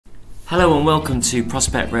Hello and welcome to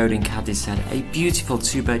Prospect Road in Cadishead, a beautiful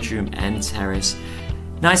 2-bedroom end terrace.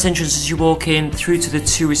 Nice entrance as you walk in, through to the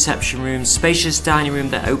 2 reception rooms, spacious dining room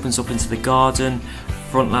that opens up into the garden,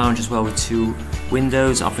 front lounge as well with 2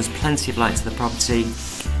 windows, offers plenty of light to the property.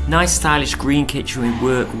 Nice stylish green kitchen with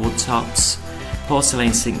work wood tops,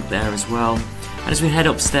 porcelain sink there as well. And as we head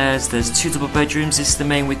upstairs, there's 2 double bedrooms. This is the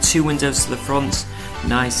main with 2 windows to the front,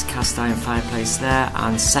 nice cast iron fireplace there,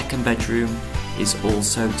 and second bedroom is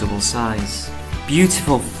also double size.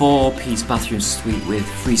 Beautiful 4-piece bathroom suite with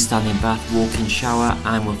freestanding bath, walk-in shower,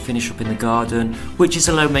 and we'll finish up in the garden, which is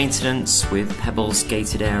a low maintenance with pebbles,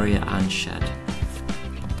 gated area and shed.